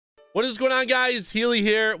What is going on, guys? Healy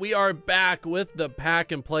here. We are back with the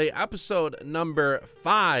Pack and Play episode number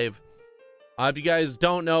 5. If you guys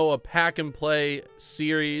don't know, a Pack and Play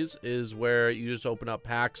series is where you just open up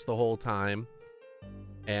packs the whole time,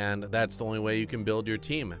 and that's the only way you can build your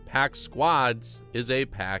team. Pack Squads is a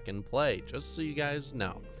Pack and Play, just so you guys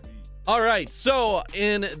know. All right, so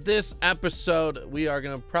in this episode, we are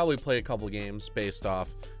going to probably play a couple games based off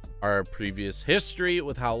our previous history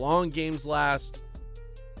with how long games last.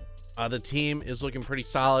 The team is looking pretty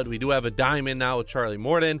solid. We do have a diamond now with Charlie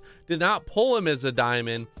Morton. Did not pull him as a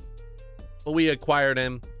diamond, but we acquired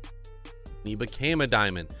him. He became a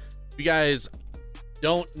diamond. If you guys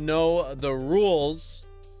don't know the rules,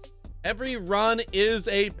 every run is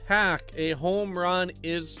a pack. A home run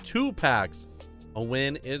is 2 packs. A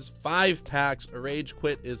win is 5 packs. A rage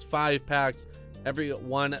quit is 5 packs. Every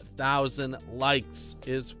 1,000 likes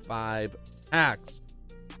is 5 packs.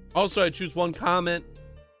 Also, I choose 1 comment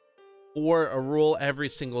for a rule every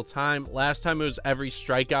single time. Last time it was every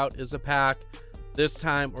strikeout is a pack. This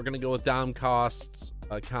time we're gonna go with down costs,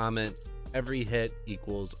 a comment. Every hit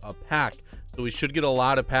equals a pack. So we should get a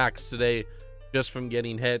lot of packs today just from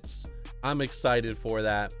getting hits. I'm excited for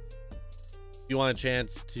that. If you want a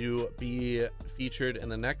chance to be featured in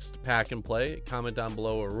the next Pack and Play, comment down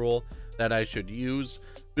below a rule that I should use.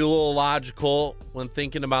 Be a little logical when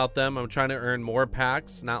thinking about them. I'm trying to earn more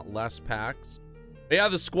packs, not less packs. But yeah,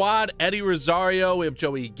 the squad: Eddie Rosario, we have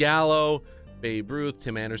Joey Gallo, Babe Ruth,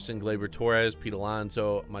 Tim Anderson, Gleyber Torres, Pete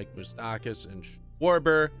Alonso, Mike Moustakas, and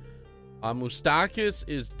Schwarber. Moustakas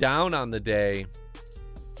is down on the day.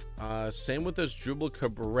 Same with this Drupal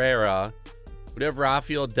Cabrera. We have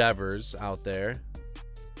Rafael Devers out there.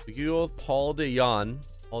 We could go with Paul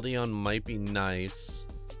DeJong. Paul DeJong might be nice.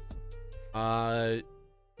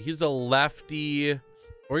 He's a lefty.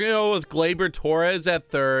 We're gonna go with Gleyber Torres at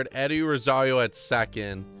 3rd, Eddie Rosario at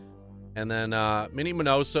 2nd, and then Minnie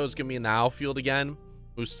Minoso is gonna be in the outfield again.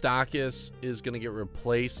 Moustakas is gonna get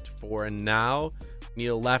replaced for now. We need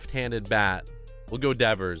a left-handed bat. We'll go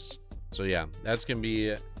Devers. So yeah, that's gonna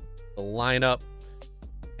be the lineup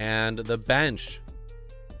and the bench.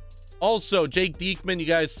 Also, Jake Diekman, you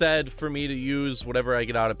guys said for me to use whatever I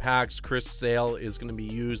get out of packs. Chris Sale is gonna be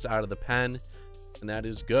used out of the pen, and that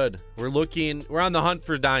is good. We're on the hunt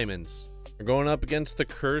for diamonds. We're going up against the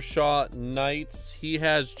Kershaw Knights. He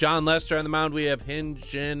has John Lester on the mound. We have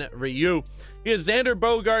Hyun-Jin Ryu. He has Xander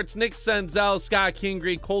Bogaerts, Nick Senzel, Scott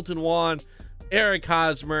Kingery, Colton Wong, Eric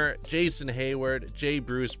Hosmer, Jason Hayward, Jay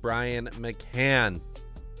Bruce, Brian McCann.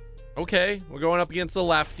 Okay, we're going up against a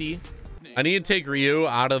lefty. I need to take Ryu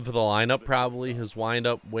out of the lineup, probably. His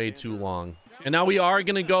windup way too long. And now we are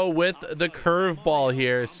going to go with the curveball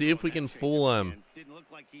here. See if we can fool him.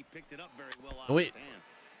 Wait,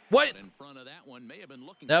 what?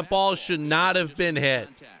 That ball should not have been hit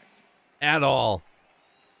at all.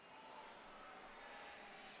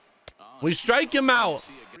 We strike him out.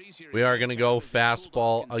 We are going to go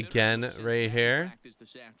fastball again right here.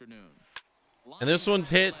 And this one's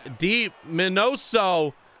hit deep.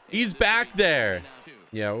 Minoso, he's back there.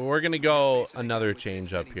 Yeah, we're going to go another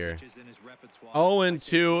change up here.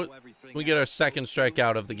 0-2. We get our 2nd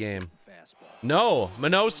strikeout of the game. No,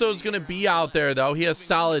 Minoso's going to be out there, though. He has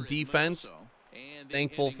solid defense.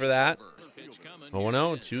 Thankful for that.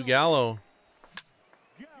 0-0 to Gallo.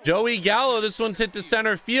 Joey Gallo, this one's hit to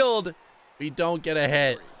center field. We don't get a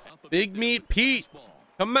hit. Big Meat Pete,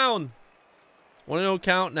 come on. 1-0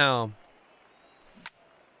 count now.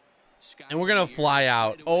 And we're going to fly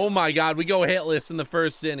out. Oh, my God. We go hitless in the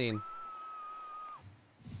 1st inning.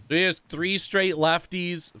 So he has 3 straight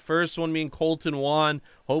lefties. First one being Colton Wong.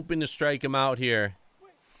 Hoping to strike him out here.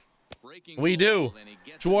 We do.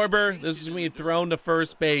 Schwarber, this is going to be thrown to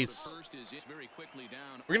first base.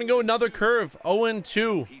 We're going to go another curve.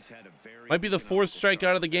 0-2. Might be the 4th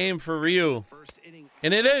strikeout of the game for Ryu.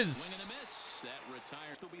 And it is.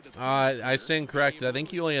 I stand corrected. I think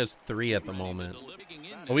he only has 3 at the moment.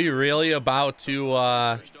 Are we really about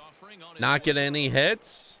to not get any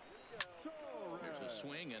hits?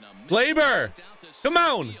 Gleyber, come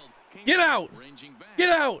on. Get out.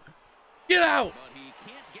 Get out. Get out.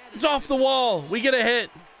 It's off the wall. We get a hit.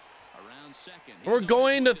 We're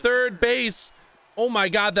going to 3rd base. Oh, my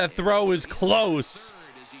God, that throw is close.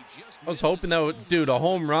 I was hoping that would, dude, a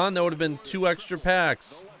home run. That would have been 2 extra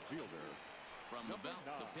packs.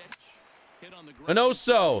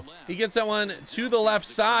 Minoso, he gets that one to the left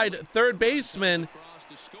side. 3rd baseman.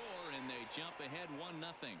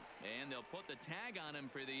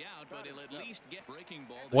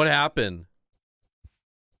 What happened?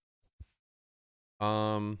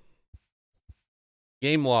 Game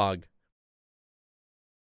log.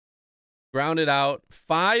 Grounded out.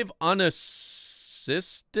 5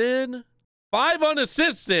 unassisted. 5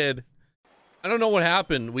 unassisted. I don't know what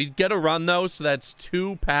happened. We get a run though, so that's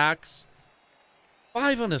 2 packs.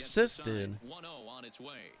 5 unassisted.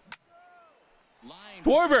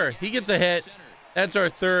 Schwarber, he gets a hit. That's our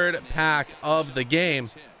 3rd pack of the game.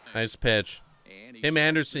 Nice pitch. Tim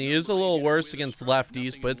Anderson, he is a little worse against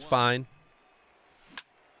lefties, but it's fine.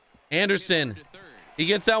 Anderson, he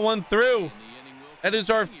gets that one through. That is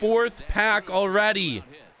our 4th pack already.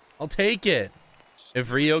 I'll take it.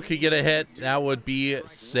 If Rio could get a hit, that would be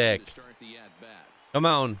sick. Come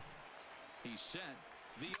on.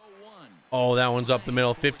 Oh, that one's up the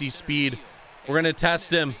middle. 50 speed. We're going to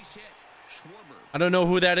test him. I don't know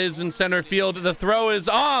who that is in center field. The throw is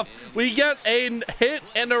off. We get a hit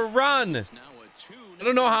and a run. I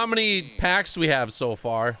don't know how many packs we have so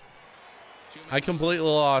far. I completely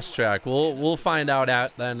lost track. We'll find out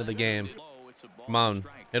at the end of the game. Come on.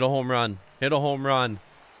 Hit a home run. Hit a home run.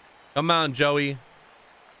 Come on, Joey.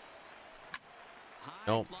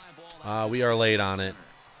 Nope. We are late on it.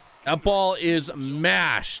 That ball is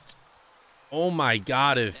mashed. Oh my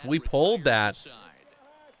God, if we pulled that.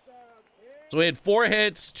 So we had 4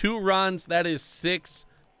 hits, 2 runs. That is 6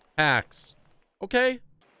 packs. Okay.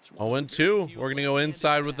 0-2. We're going to go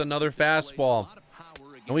inside with another fastball.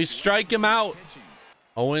 And we strike him out.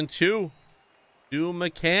 0-2. To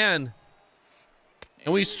McCann.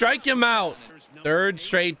 And we strike him out. 3rd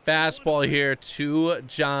straight fastball here to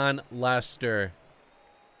John Lester.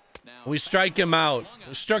 We strike him out.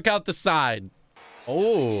 We struck out the side.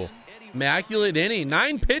 Oh, immaculate inning.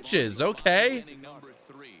 9 pitches. Okay.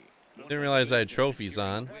 Didn't realize I had trophies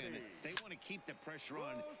on.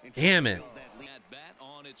 Damn it.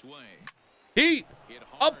 Heat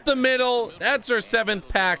up the middle. That's our 7th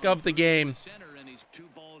pack of the game.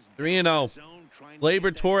 3-0.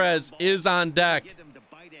 Gleyber Torres is on deck.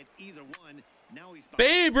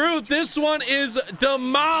 Babe Ruth, this one is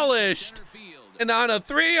demolished. And on a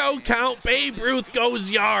 3-0 count, Babe Ruth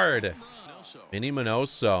goes yard. Vinny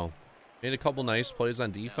Minoso made a couple nice plays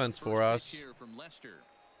on defense for us.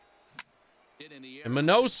 And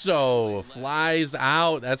Minoso flies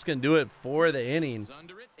out. That's going to do it for the inning.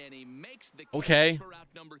 Okay.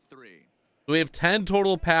 So we have 10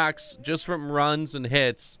 total packs just from runs and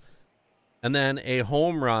hits. And then a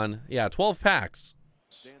home run. Yeah, 12 packs.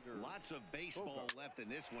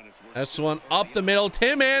 This one up the middle.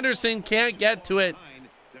 Tim Anderson can't get to it.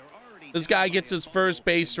 This guy gets his first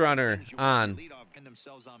base runner on.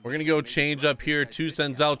 We're going to go change up here to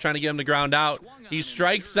Senzel, trying to get him to ground out. He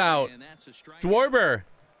strikes out. Schwarber.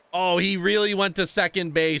 Oh, he really went to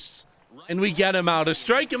second base. And we get him out. To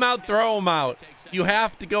strike him out, throw him out. You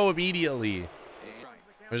have to go immediately.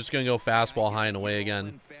 We're just going to go fastball high and away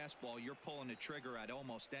again.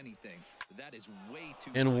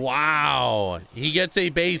 And wow, he gets a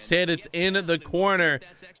base hit. It's in the corner.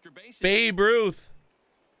 Babe Ruth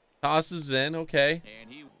tosses in. Okay.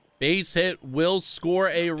 Base hit will score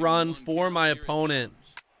a run for my opponent.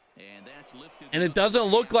 And it doesn't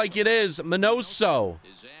look like it is. Minoso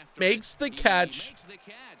makes the catch.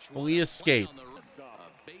 We escape.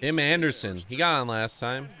 Tim Anderson. He got on last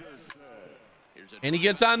time. And he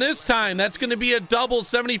gets on this time. That's going to be a double,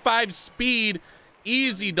 75 speed.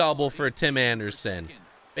 Easy double for Tim Anderson.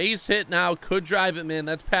 Base hit now. Could drive him in.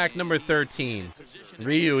 That's pack number 13.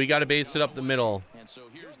 Ryu, he got to base it up the middle.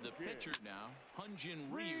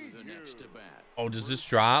 Oh, does this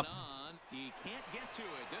drop?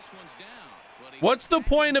 What's the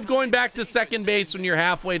point of going back to second base when you're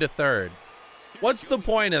halfway to third? What's the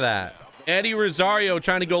point of that? Eddie Rosario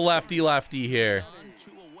trying to go lefty-lefty here.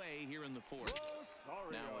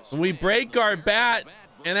 And we break our bat,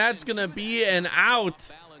 and that's going to be an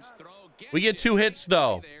out. We get 2 hits,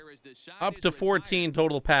 though. Up to 14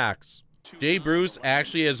 total packs. Jay Bruce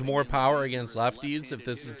actually has more power against lefties if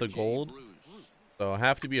this is the gold. So I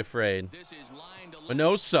have to be afraid.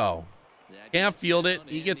 Minoso can't field it.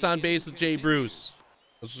 He gets on base with Jay Bruce.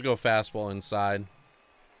 Let's just go fastball inside.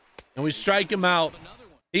 And we strike him out.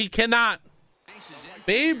 He cannot.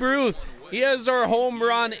 Babe Ruth, he has our home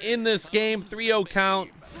run in this game. 3-0 count.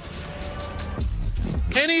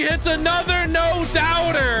 And he hits another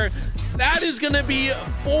no-doubter. That is going to be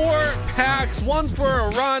 4 packs. 1 for a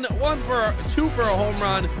run, 2 for a home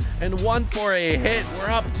run, and 1 for a hit. We're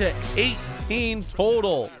up to 18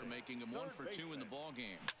 total.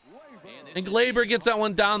 And Gleyber gets that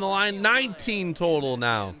one down the line. 19 total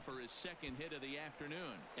now.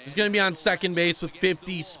 He's going to be on second base with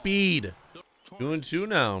 50 speed. 2-2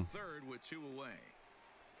 now.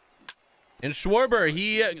 And Schwarber,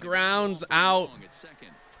 he grounds out.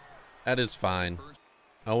 That is fine.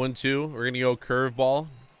 0-2. We're going to go curveball.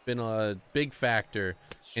 been a big factor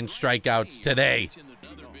in strikeouts today.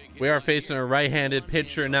 We are facing a right-handed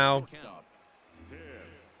pitcher now.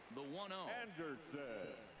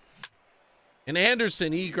 And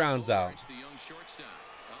Anderson, he grounds out.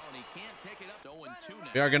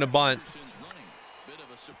 We are going to bunt.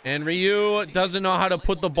 And Ryu doesn't know how to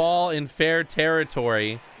put the ball in fair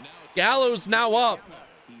territory. Gallo's now up.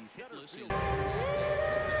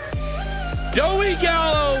 Joey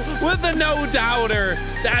Gallo with a no-doubter.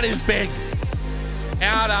 That is big.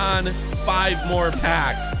 Add on 5 more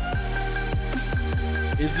packs.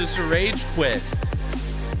 Is this a rage quit?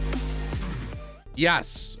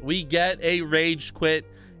 Yes, we get a rage quit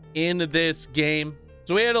in this game.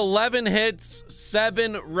 So we had 11 hits,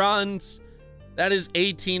 7 runs. That is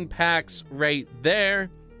 18 packs right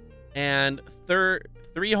there. And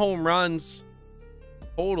 3 home runs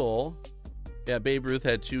total. Yeah, Babe Ruth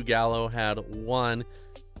had 2, Gallo had 1.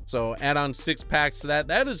 So add on 6 packs to that.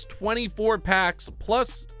 That is 24 packs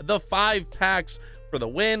plus the 5 packs for the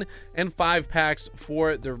win and 5 packs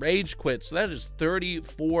for the rage quit. So that is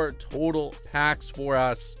 34 total packs for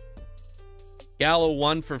us. Gallo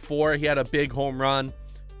 1 for 4. He had a big home run.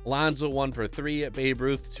 Alonso 1 for 3. Babe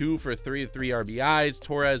Ruth 2 for 3, 3 RBIs.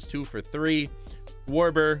 Torres 2 for 3.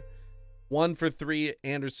 Schwarber 1 for 3.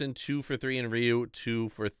 Anderson 2 for 3. And Ryu 2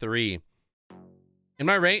 for 3. In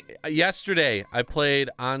my rank yesterday, I played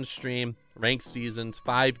on stream ranked seasons,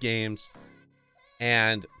 5 games,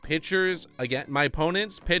 and pitchers again. My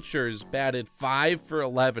opponent's pitchers batted 5 for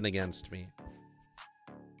 11 against me.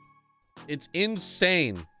 It's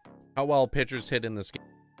insane how well pitchers hit in this game.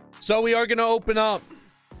 So we are going to open up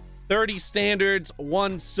 30 standards,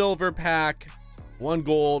 1 silver pack, 1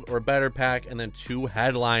 gold or better pack, and then 2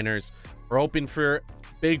 headliners. We're hoping for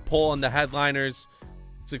big pull in the headliners.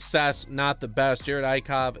 Success, not the best. Jared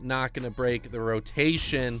Eichhoff not going to break the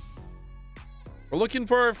rotation. We're looking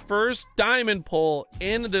for our first diamond pull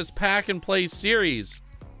in this pack and play series.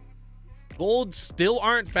 Golds still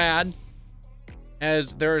aren't bad,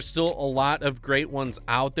 as there are still a lot of great ones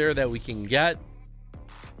out there that we can get.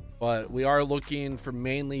 But we are looking for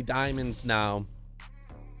mainly diamonds now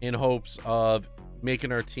in hopes of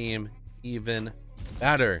making our team even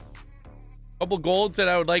better. Couple golds that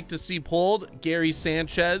I would like to see pulled. Gary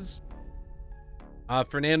Sanchez.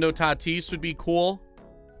 Fernando Tatis would be cool.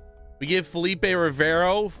 We give Felipe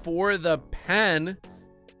Rivero for the pen.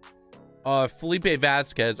 Felipe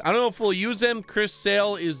Vasquez. I don't know if we'll use him. Chris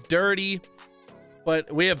Sale is dirty.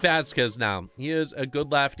 But we have Vasquez now. He is a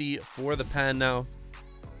good lefty for the pen now.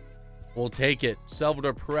 We'll take it.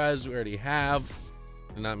 Salvador Perez we already have.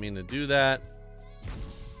 Did not mean to do that.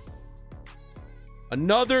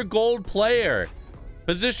 Another gold player.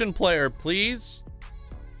 Position player, please.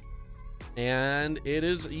 And it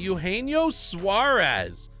is Eugenio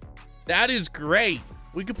Suarez. That is great.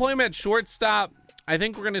 We could play him at shortstop. I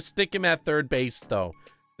think we're going to stick him at third base, though.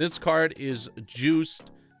 This card is juiced.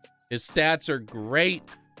 His stats are great.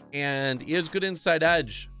 And he has good inside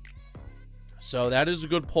edge. So that is a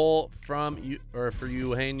good pull for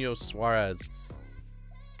Eugenio Suarez.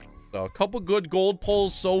 So a couple good gold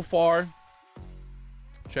pulls so far.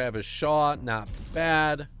 Travis Shaw, not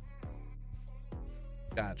bad.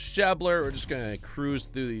 Got Shebler. We're just going to cruise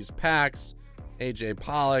through these packs. AJ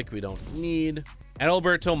Pollock, we don't need.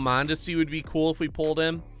 Adalberto Mondesi would be cool if we pulled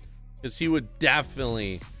him, because he would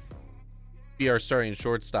definitely be our starting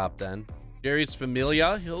shortstop then. Darius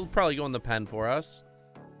Familia, he'll probably go in the pen for us.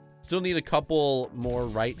 Still need a couple more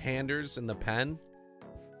right-handers in the pen.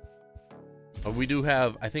 We do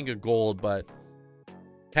have, I think, a gold, but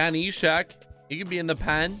Pan Ishak, he could be in the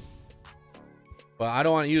pen. But I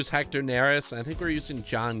don't want to use Hector Neris. I think we're using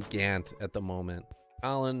John Gant at the moment.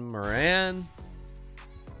 Colin Moran.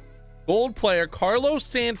 Gold player, Carlos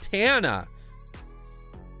Santana.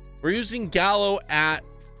 We're using Gallo at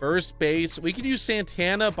first base. We could use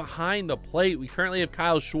Santana behind the plate. We currently have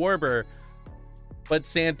Kyle Schwarber. But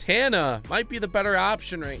Santana might be the better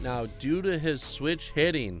option right now due to his switch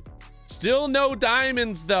hitting. Still no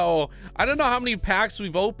diamonds, though. I don't know how many packs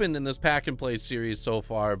we've opened in this pack and play series so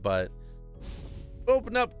far, but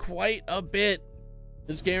opened up quite a bit.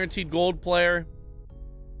 This guaranteed gold player,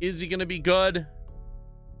 is he going to be good?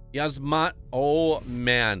 Yasmani, oh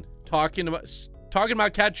man, talking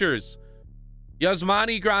about catchers.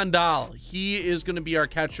 Yasmani Grandal, he is going to be our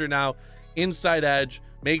catcher now. Inside edge,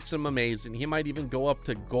 makes him amazing. He might even go up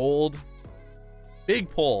to gold. Big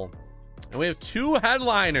pull. And we have 2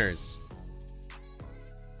 headliners.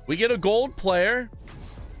 We get a gold player.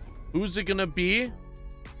 Who's it gonna be?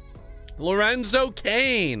 Lorenzo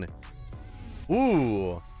Cain.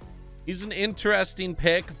 Ooh, he's an interesting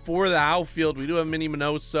pick for the outfield. We do have Minnie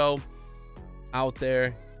Minoso out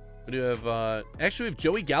there. We do have, actually, we have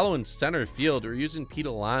Joey Gallo in center field. We're using Pete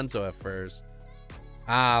Alonso at first.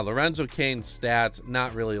 Lorenzo Cain's stats,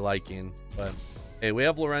 not really liking. But, hey, we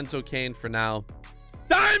have Lorenzo Cain for now.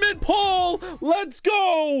 Diamond pull! Let's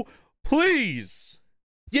go! Please,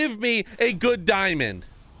 give me a good diamond.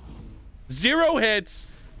 0 hits.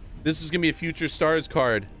 This is going to be a future stars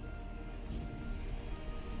card.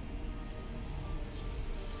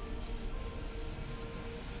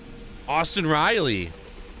 Austin Riley.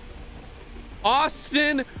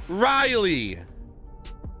 Austin Riley.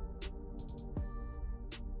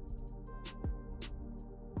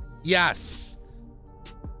 Yes.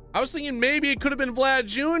 I was thinking maybe it could have been Vlad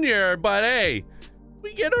Jr., but hey,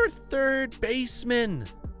 we get our third baseman.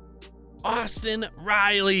 Austin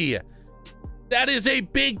Riley. That is a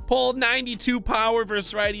big pull. 92 power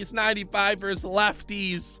versus righties, 95 versus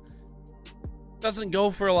lefties. Doesn't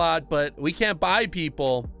go for a lot, but we can't buy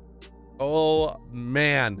people. Oh,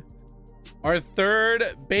 man. Our third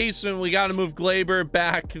baseman, we got to move Glaber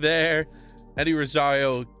back there. Eddie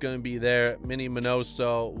Rosario going to be there. Minnie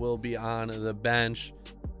Minoso will be on the bench.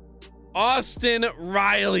 Austin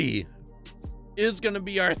Riley is going to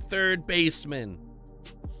be our third baseman.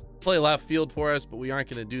 Play left field for us, but we aren't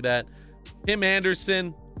going to do that. Tim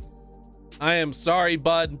Anderson, I am sorry,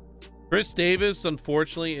 bud. Chris Davis,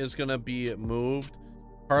 unfortunately, is going to be moved.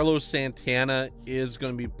 Carlos Santana is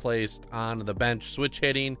going to be placed on the bench. Switch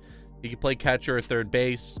hitting. He can play catcher or third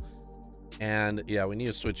base. And yeah, we need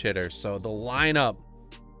a switch hitter. So the lineup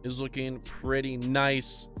is looking pretty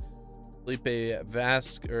nice. Felipe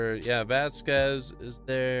Vasquez is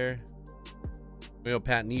there. We know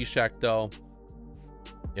Pat Neshek, though.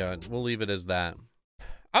 Yeah, we'll leave it as that.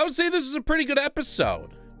 I would say this is a pretty good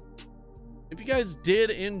episode. If you guys did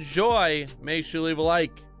enjoy, make sure to leave a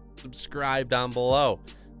like, subscribe down below.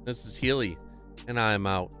 This is Healy, and I'm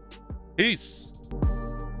out. Peace.